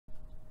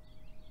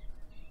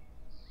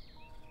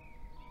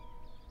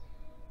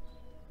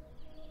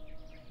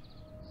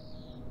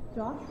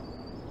Josh?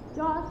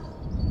 Josh?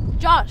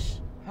 Josh!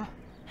 Huh?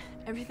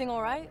 Everything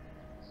alright?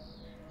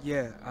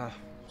 Yeah,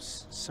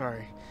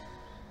 sorry.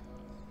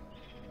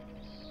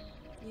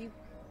 You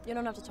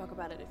don't have to talk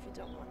about it if you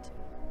don't want to.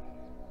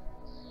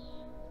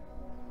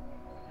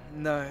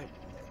 No,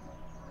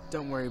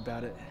 don't worry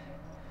about it.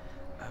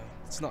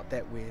 It's not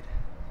that weird.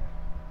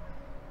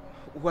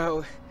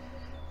 Well,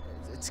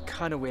 it's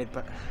kind of weird,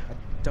 but I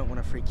don't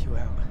want to freak you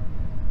out.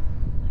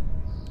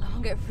 I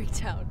won't get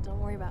freaked out. Don't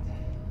worry about me.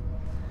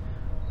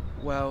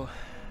 Well,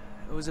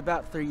 it was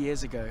about 3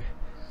 years ago.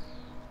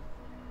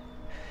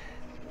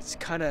 It's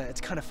kind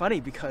of funny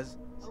because...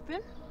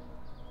 Open?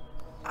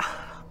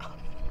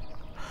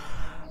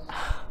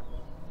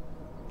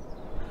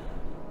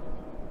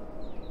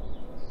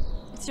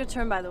 It's your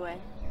turn, by the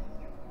way.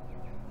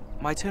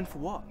 My turn for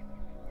what?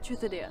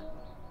 Truth or dare?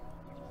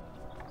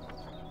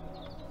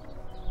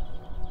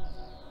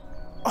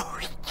 Oh,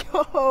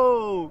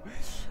 yo!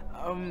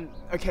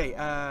 Okay,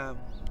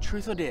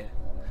 truth or dare?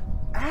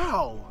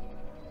 Ow!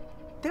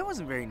 That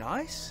wasn't very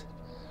nice.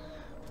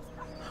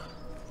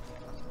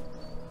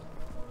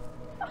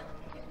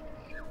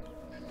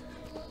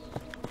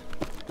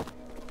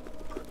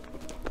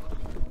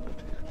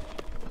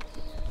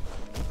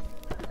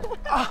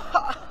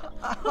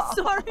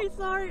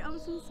 Sorry, I'm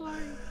so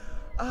sorry.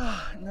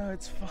 No,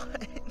 it's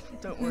fine.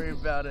 Don't worry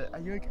about it. Are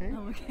you okay?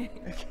 I'm okay.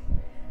 Okay.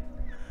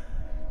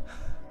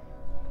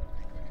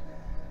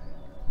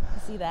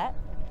 You see that?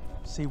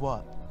 See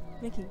what?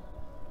 Mickey.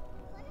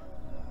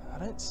 I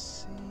don't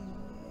see...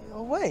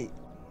 Oh, wait.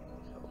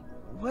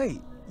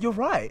 Wait, you're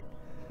right.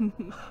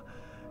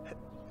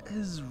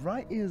 His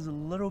right ear is a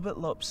little bit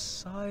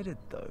lopsided,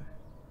 though.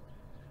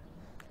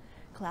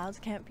 Clouds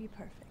can't be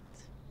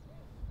perfect.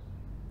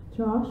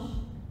 Josh?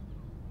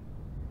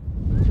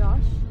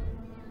 Josh?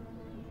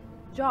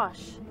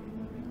 Josh?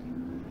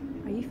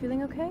 Are you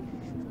feeling okay?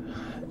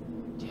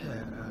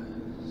 Yeah,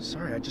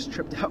 sorry, I just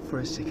tripped out for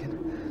a second.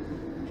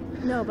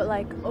 No, but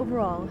like,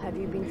 overall, have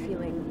you been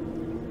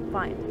feeling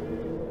fine?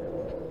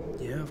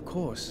 Yeah, of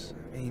course.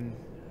 I mean,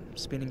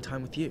 spending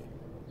time with you.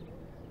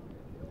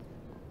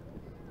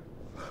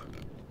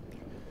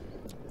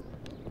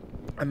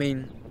 I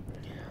mean,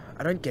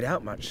 I don't get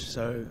out much,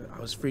 so I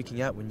was freaking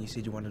out when you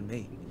said you wanted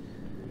me.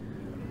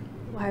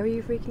 Why were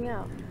you freaking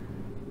out?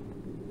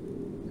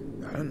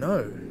 I don't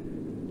know.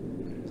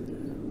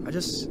 I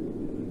just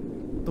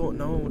thought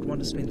no one would want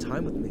to spend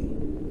time with me.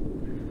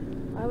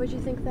 Why would you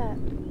think that?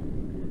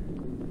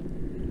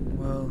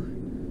 Well,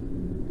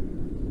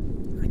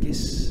 I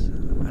guess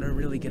I don't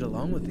really get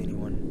along with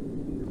anyone.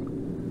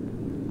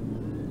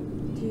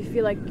 Do you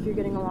feel like you're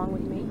getting along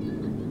with me?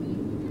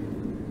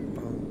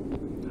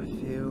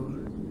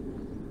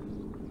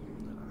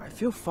 I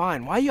feel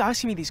fine. Why are you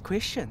asking me these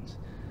questions?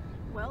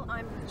 Well,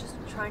 I'm just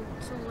trying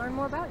to learn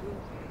more about you.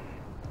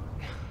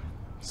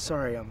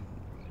 Sorry,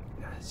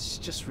 it's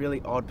just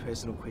really odd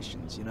personal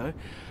questions, you know?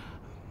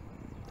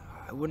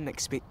 I wouldn't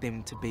expect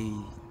them to be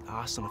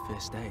asked on a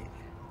first date.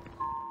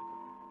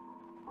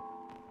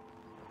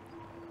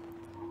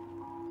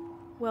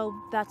 Well,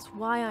 that's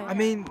why I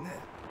mean,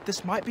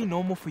 this might be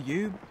normal for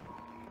you,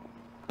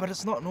 but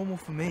it's not normal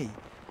for me.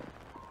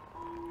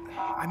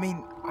 I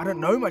mean, I don't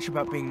know much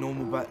about being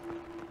normal, but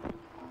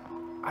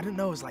I didn't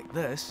know it was like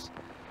this.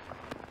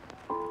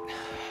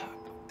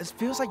 It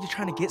feels like you're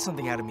trying to get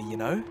something out of me, you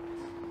know?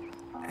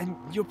 And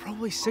you're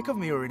probably sick of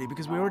me already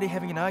because we're already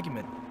having an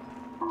argument.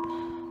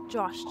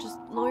 Josh, just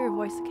lower your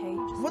voice, okay?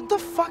 What the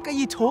fuck are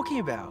you talking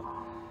about?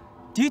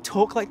 Do you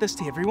talk like this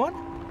to everyone?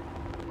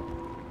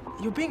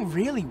 You're being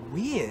really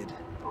weird.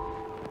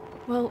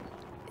 Well,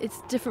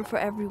 it's different for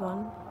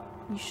everyone.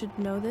 You should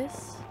know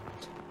this.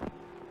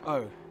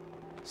 Oh,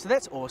 so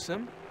that's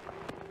awesome.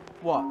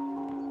 What?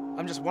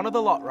 I'm just one of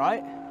the lot,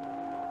 right?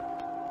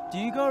 Do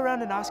you go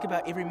around and ask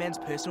about every man's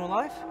personal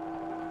life?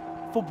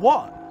 For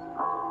what?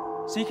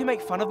 So you can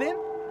make fun of them?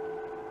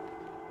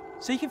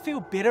 So you can feel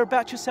better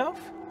about yourself?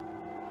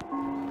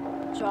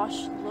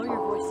 Josh, lower your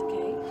voice,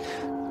 okay?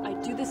 I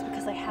do this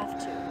because I have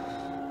to.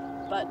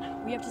 But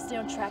we have to stay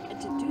on track, and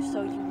to do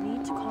so, you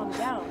need to calm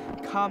down.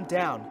 Calm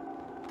down.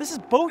 This is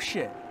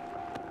bullshit.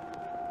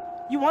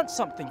 You want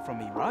something from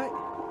me, right?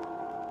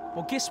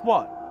 Well, guess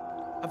what?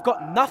 I've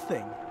got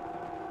nothing.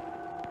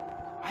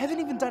 I haven't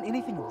even done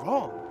anything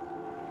wrong.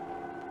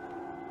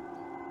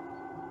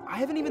 I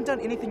haven't even done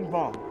anything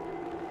wrong.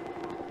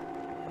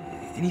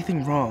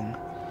 Anything wrong?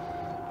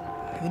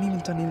 I haven't even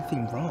done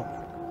anything wrong.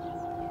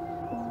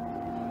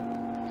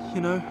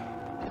 You know,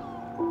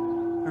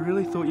 I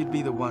really thought you'd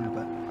be the one,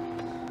 but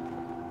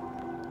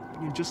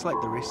you're just like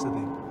the rest of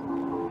them.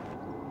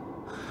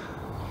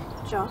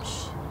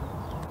 Josh?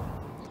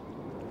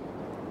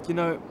 You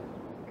know,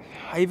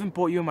 I even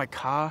bought you in my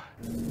car.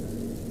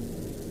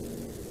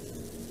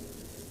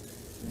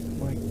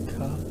 My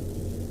car?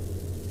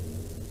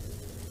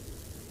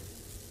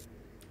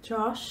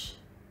 Josh?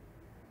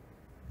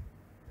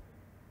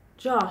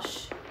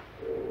 Josh?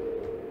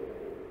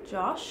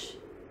 Josh?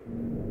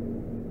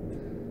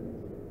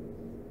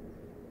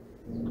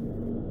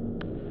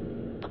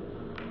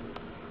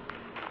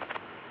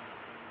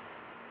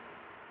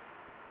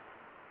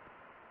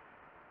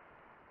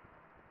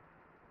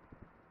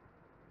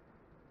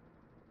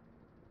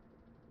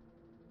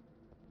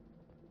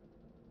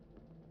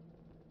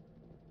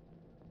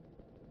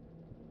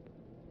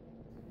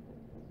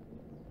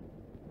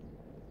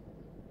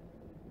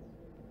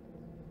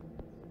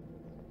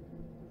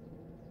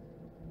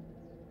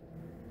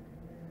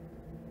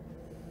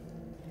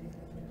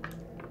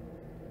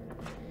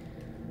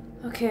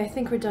 Okay, I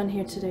think we're done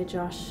here today,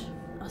 Josh.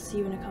 I'll see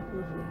you in a couple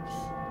of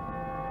weeks.